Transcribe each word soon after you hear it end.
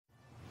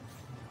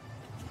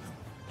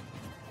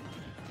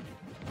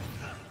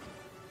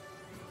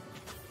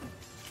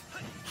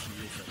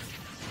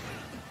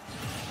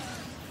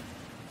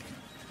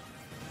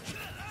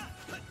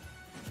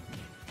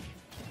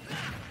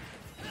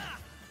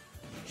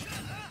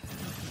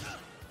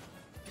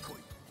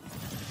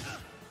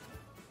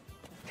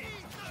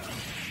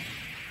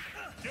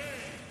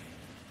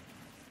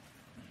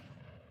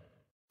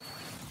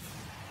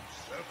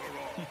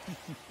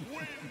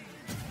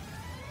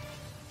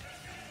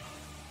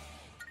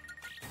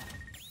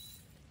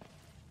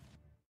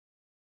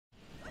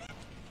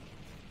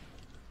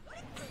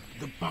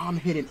bomb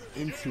hit him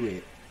into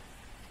it.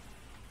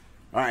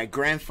 Alright,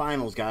 grand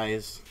finals,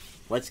 guys.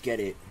 Let's get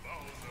it.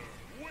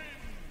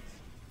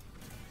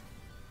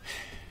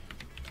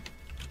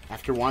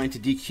 After wanting to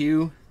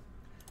DQ,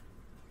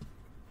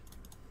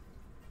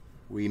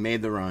 we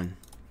made the run.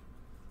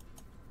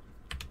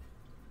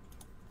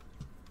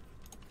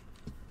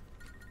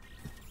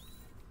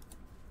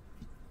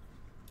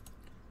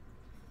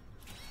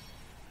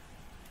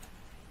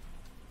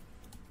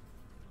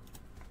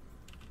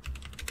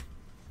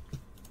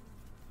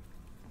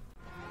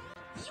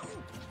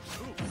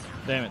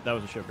 Damn it, that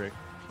was a shield break.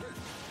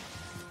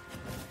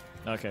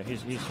 Okay,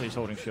 he's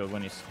holding shield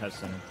when he has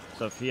center.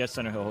 So if he has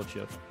center, he'll hold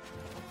shield.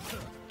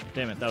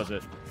 Damn it, that was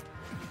it.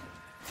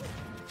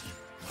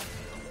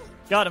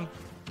 Got him.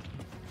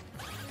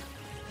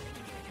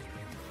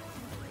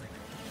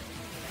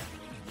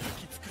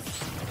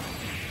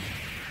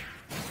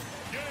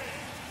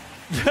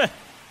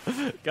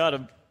 Got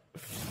him.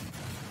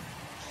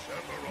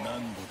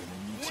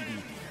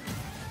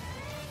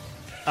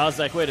 I was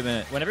like, wait a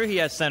minute. Whenever he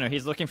has center,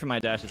 he's looking for my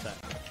dash attack.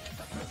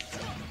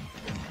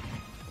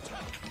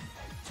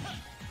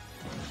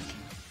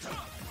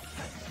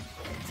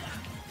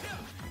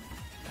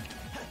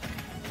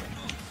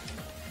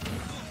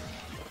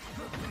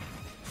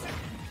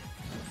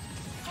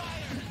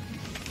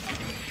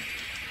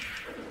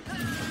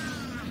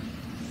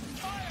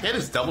 He had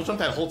his double jump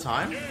that whole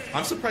time?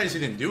 I'm surprised he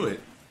didn't do it.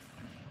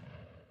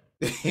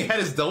 He had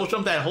his double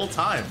jump that whole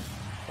time.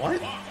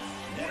 What?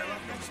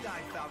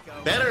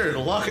 Better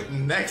luck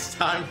next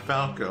time,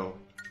 Falco.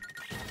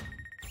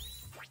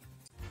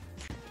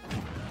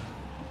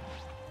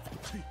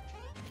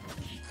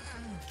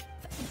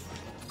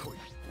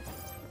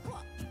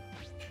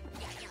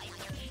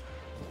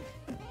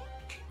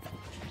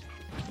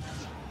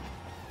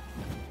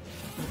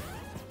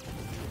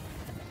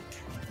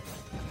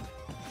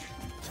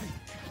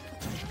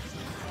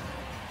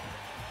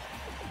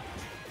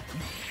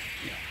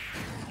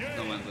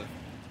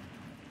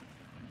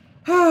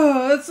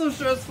 That's so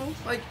stressful.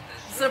 Like,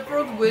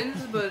 Sephiroth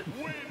wins, but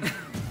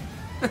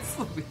that's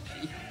Luigi.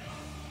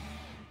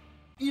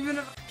 Even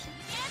if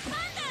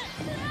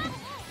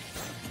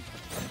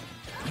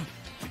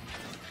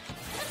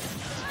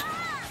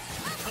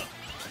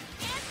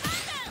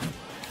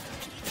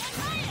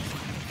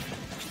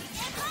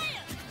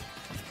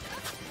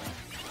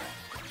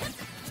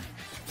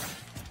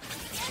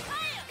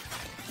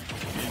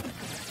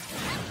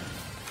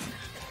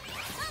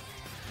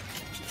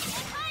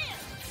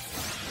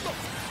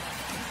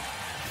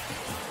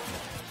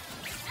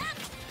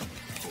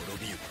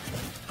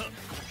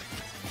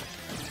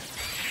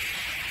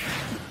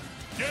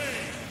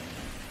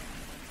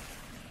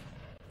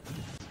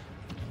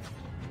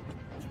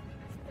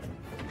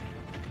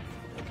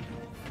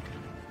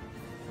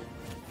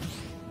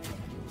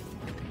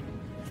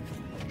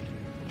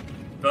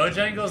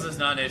Bojangles is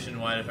not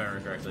nationwide, if I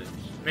remember correctly.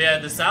 But yeah,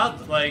 the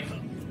South, like,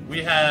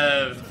 we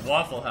have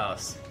Waffle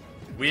House,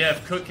 we have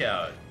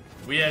Cookout,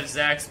 we have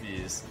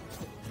Zaxby's,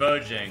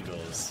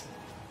 Bojangles.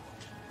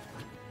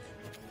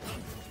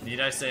 Need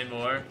I say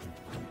more?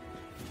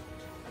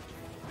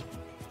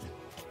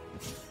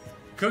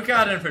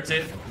 Cookout in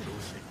particular,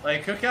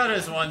 like, Cookout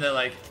is one that,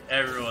 like,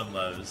 everyone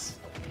loves,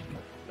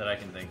 that I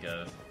can think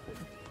of.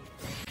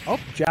 Oh,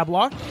 jab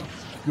lock.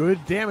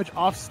 Good damage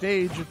off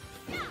stage.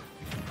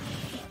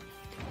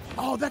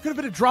 Oh, that could have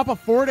been a drop of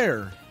forward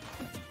air.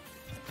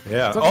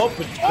 Yeah. So, oh,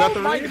 but you got the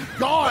my read?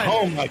 God!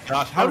 Oh my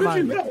gosh! How did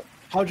you know?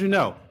 How'd you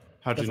know?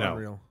 How'd you know?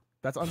 Unreal.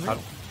 That's unreal.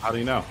 How do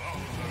you know?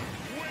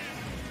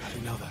 How do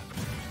you know that?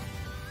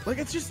 Like,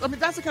 it's just, I mean,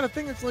 that's the kind of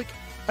thing. It's like,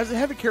 as a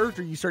heavy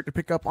character, you start to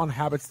pick up on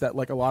habits that,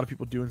 like, a lot of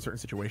people do in certain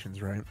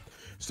situations, right?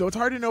 So it's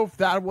hard to know if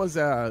that was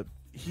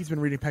he's been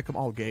reading Peckham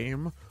all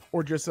game,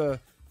 or just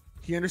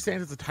he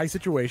understands it's a tight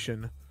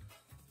situation.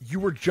 You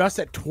were just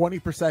at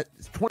 20%.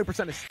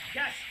 20% is.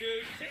 Yes,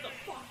 dude. Sit the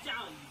fuck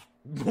down.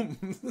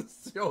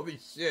 Holy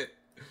shit.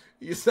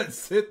 You said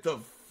sit the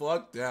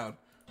fuck down.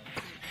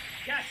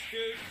 Yes,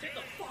 dude. Sit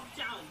the fuck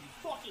down, you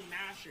fucking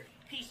masher.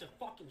 Piece of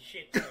fucking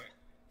shit player.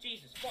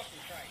 Jesus fucking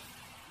Christ.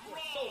 You are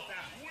so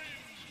bad.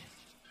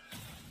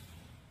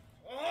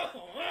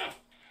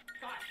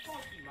 God,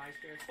 fuck you,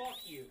 Meister. Fuck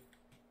you.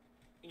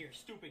 And your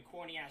stupid,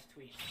 corny ass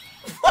tweets.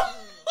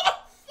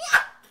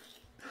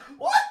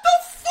 What the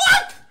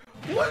fuck?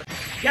 What?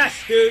 Yes,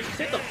 dude.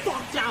 Sit the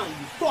fuck down,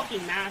 you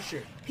fucking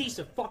masher. Piece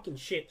of fucking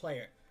shit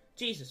player.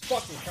 Jesus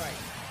fucking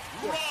Christ.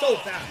 You are so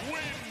bad.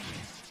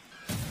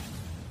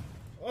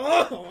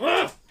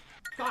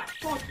 God,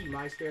 fuck you,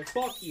 Meister.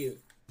 Fuck you.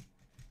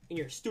 And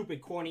your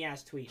stupid, corny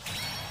ass tweets.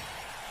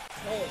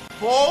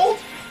 Bold?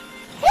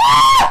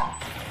 Ah!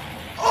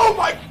 Oh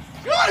my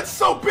god, it's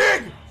so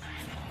big!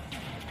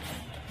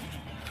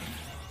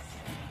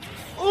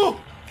 Oh!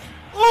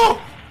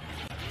 Oh!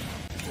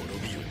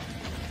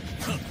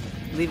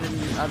 Leaving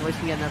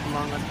wasting nothing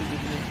long on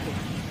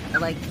TV.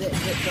 Like the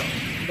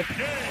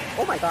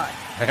oh my god!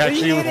 I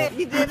actually you did it!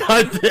 You did it!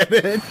 I did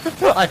it!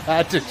 I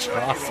had to try.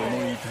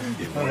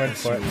 I went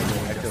for it.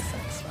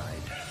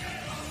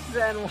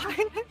 Then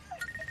why?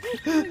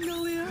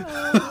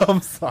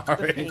 I'm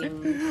sorry.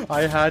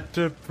 I had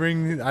to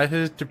bring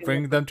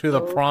them to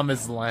the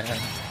promised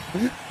land.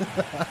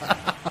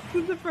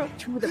 To the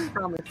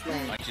promised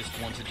land. I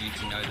just wanted you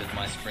to know that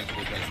my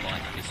sprinkle goes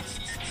like this.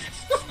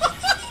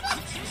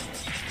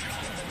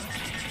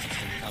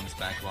 And comes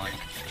back like.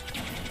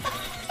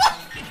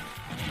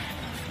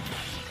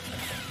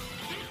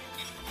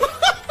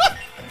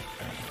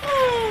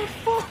 Oh,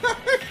 fuck!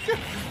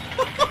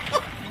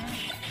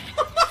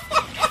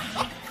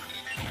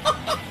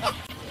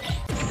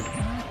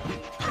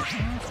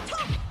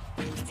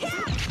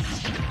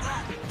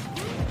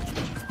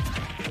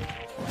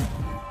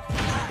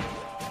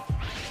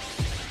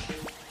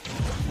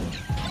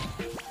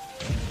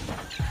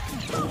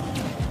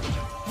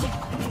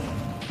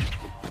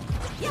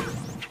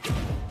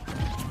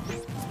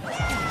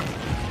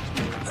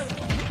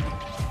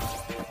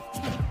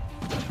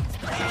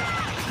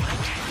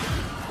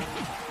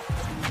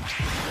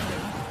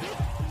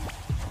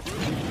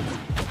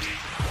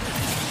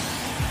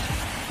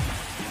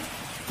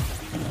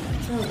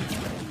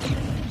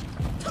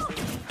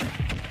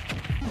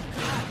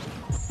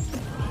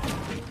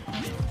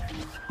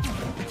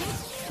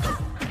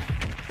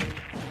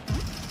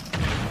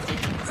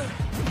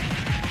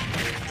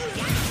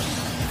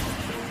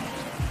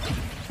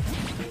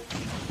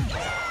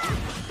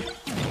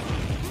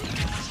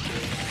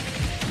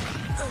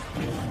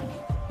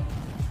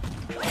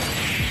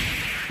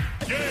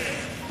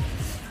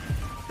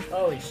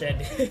 Holy shit.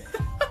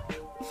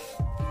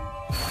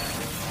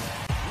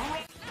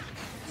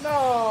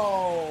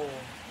 No.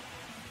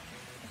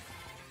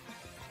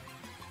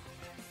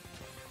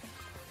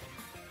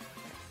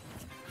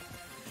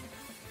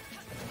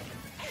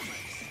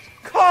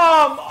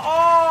 Come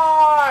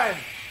on!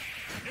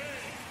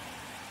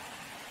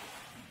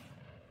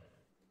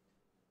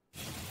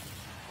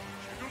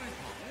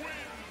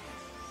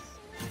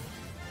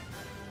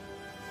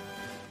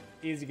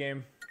 Easy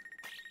game.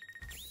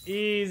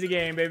 Easy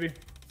game, baby.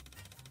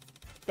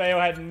 Bayo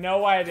had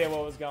no idea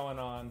what was going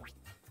on.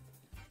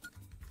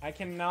 I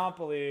cannot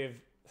believe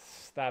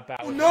that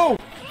bat was... No!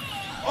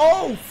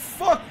 Oh,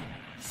 fuck!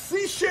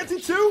 Sea Shanty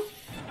 2?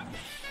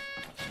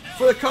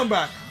 For the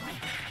comeback.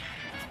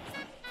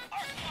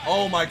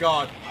 Oh my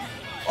god.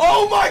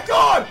 Oh my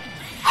god!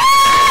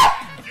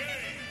 Ah!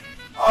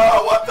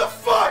 Oh, what the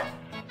fuck?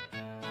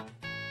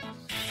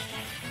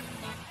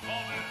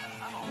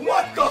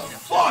 What the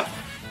fuck?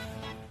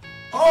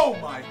 Oh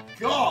my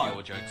god!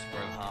 Your jokes,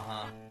 bro,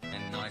 haha.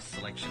 And nice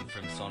selection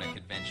from Sonic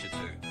Adventure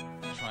 2.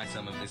 Try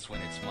some of this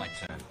when it's my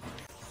turn.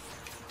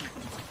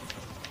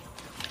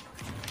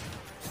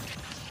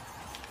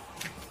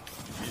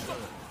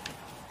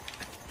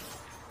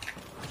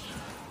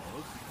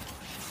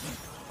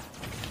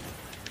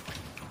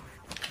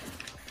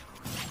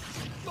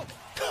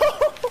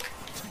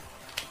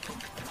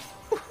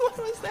 What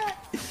was that?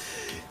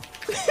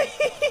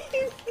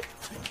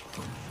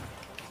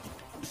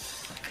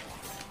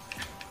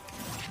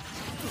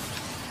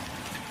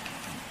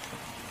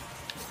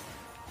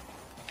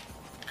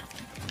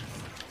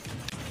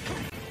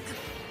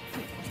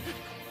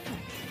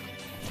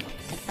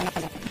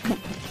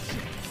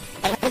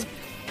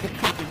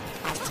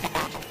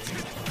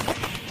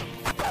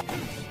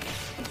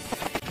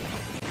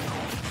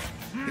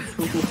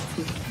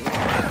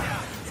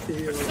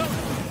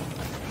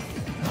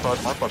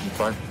 I'm fucking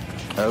fine.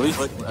 At least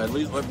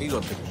let me go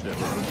take a shit.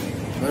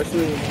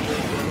 Actually,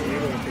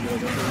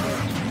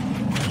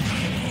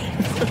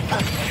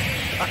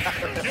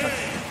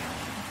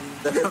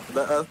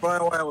 that's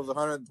probably why it was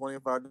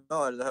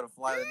 $125. I had to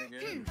fly the nigga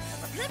in.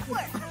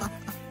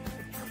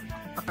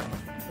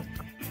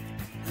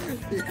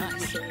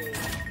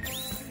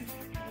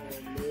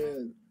 Oh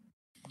man,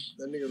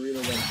 that nigga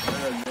Reno got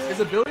bad, man. His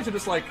ability to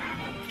just like.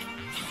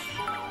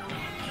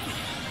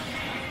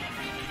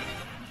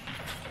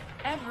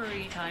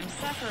 Every time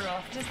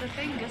Sephiroth does the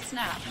finger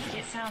snap,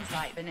 it sounds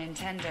like the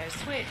Nintendo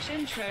Switch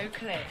intro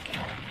click.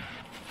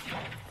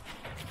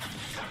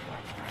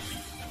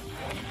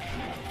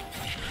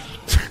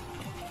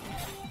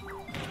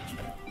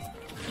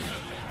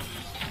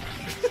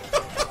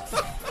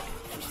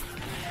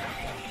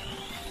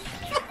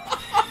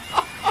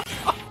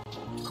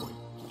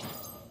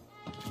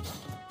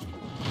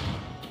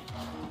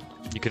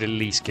 You could at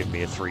least give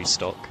me a 3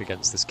 stock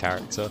against this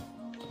character.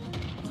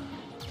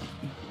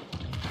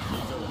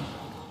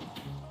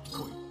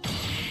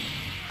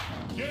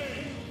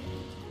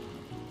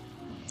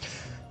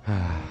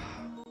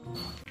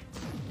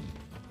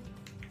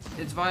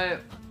 It's via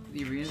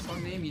the arena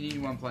song name. You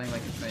need one playing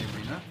like it's an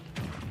arena.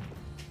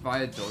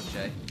 Via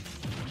Dolce.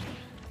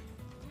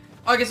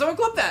 Okay, someone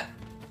clip that.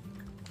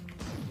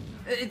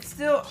 It's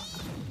still.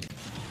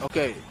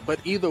 Okay, but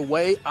either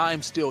way,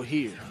 I'm still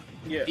here.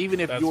 Yeah, even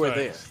if that's you're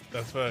facts.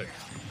 That's facts.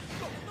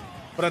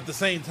 But at the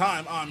same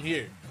time, I'm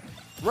here.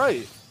 there.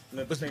 Right.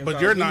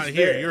 But you're not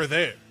here. You're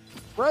there.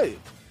 Right.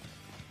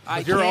 I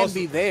But you're can also-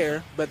 be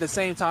there, but at the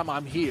same time,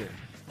 I'm here.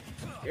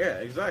 Yeah,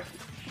 exactly.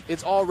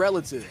 It's all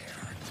relative.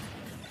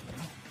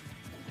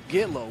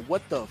 Get low.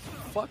 What the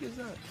fuck is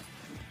that?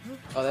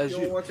 Oh, that's You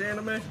you. don't watch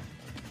anime?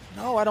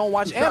 No, I don't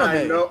watch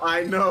anime.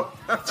 I know.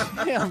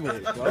 Damn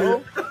it,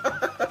 bro.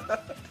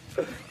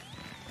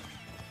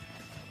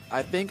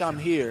 I think I'm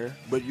here,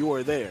 but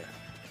you're there.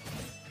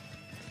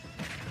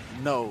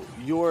 No,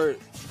 you're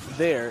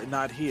there,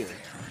 not here.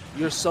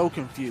 You're so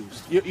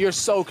confused. You're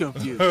so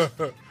confused.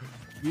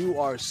 You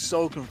are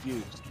so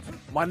confused.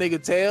 My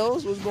nigga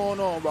Tails, what's going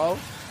on, bro?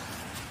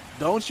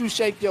 Don't you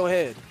shake your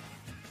head.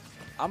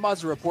 I'm about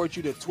to report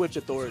you to Twitch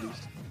authorities.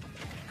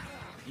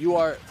 You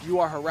are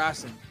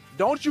harassing.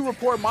 Don't you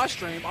report my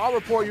stream, I'll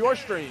report your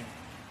stream.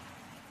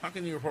 How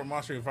can you report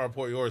my stream if I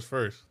report yours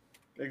first?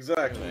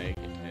 Exactly. Like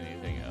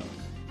anything else.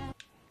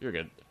 You're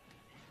good.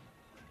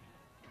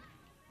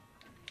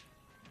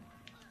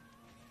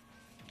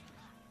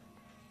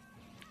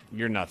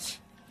 You're nuts.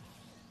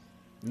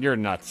 You're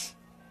nuts.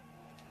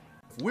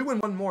 If we win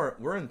one more,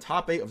 we're in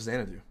top 8 of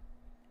Xanadu.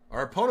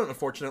 Our opponent,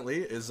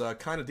 unfortunately, is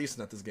kind of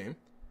decent at this game.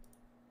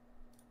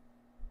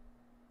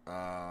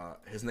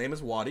 His name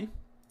is Wadi.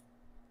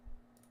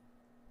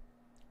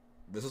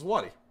 This is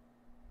Wadi.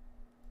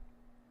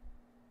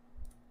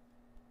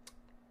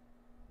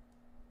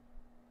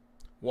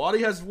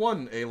 Wadi has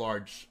won a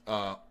large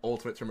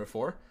Ultimate Tournament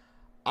before.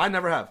 I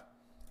never have.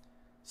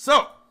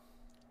 So,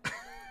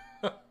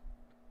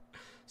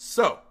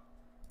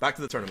 back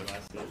to the tournament.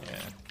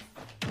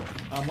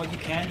 What you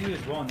can do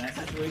as well in that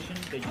situation,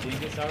 that you didn't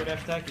get sour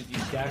dash attack, is you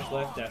dash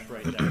left, dash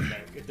right, dash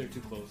back if they're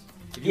too close.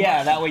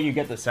 Yeah, that way you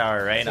get the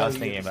sour, right? I was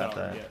thinking about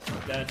that.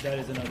 Yes. That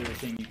is another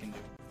thing you can do.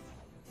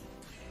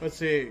 Let's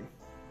see.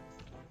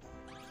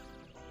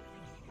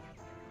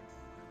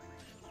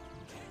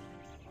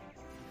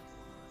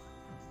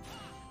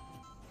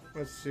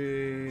 Let's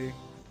see.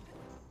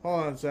 Hold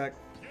on a sec.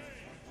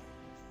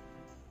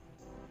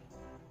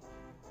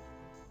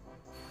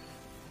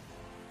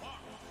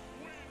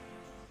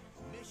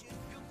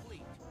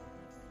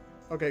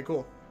 Okay,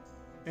 cool.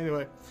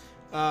 Anyway,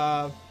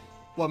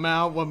 what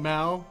Mao?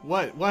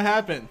 What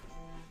happened?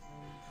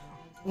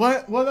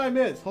 What did I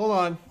miss? Hold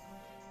on.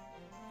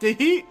 Did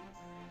he?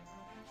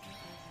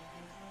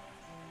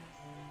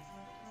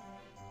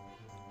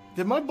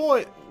 Did my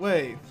boy?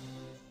 Wait.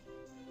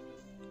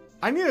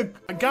 I need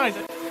a guys.